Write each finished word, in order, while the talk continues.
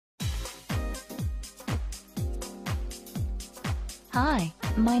Hi,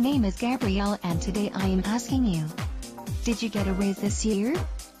 my name is Gabrielle and today I am asking you. Did you get a raise this year?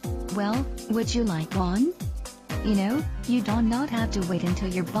 Well, would you like one? You do not have to wait until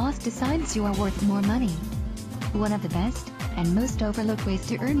your boss decides you are worth more money. One of the best and most overlooked ways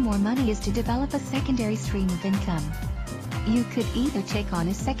to earn more money is to develop a secondary stream of income. You could either take on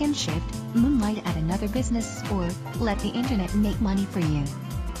a second shift, moonlight at another business, or let the internet make money for you.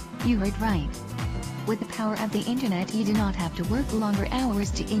 You heard right. With the power of the internet, you do not have to work longer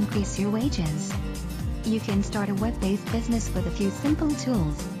hours to increase your wages. You can start a web-based business with a few simple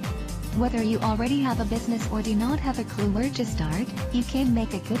tools. Whether you already have a business or do not have a clue where to start, you can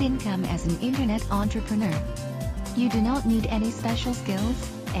make a good income as an internet entrepreneur. You do not need any special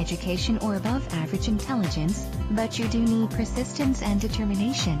skills, education or above-average intelligence, but you do need persistence and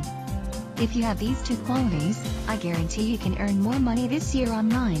determination. If you have these two qualities, I guarantee you can earn more money this year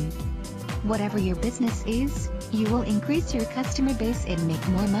online. Whatever your business is, you will increase your customer base and make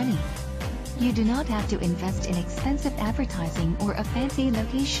more money. You do not have to invest in expensive advertising or a fancy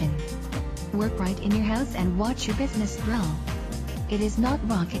location. Work right in your house and watch your business grow. It is not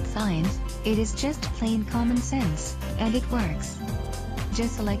rocket science, it is just plain common sense, and it works.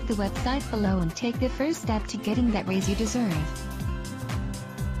 Just select the website below and take the first step to getting that raise you deserve.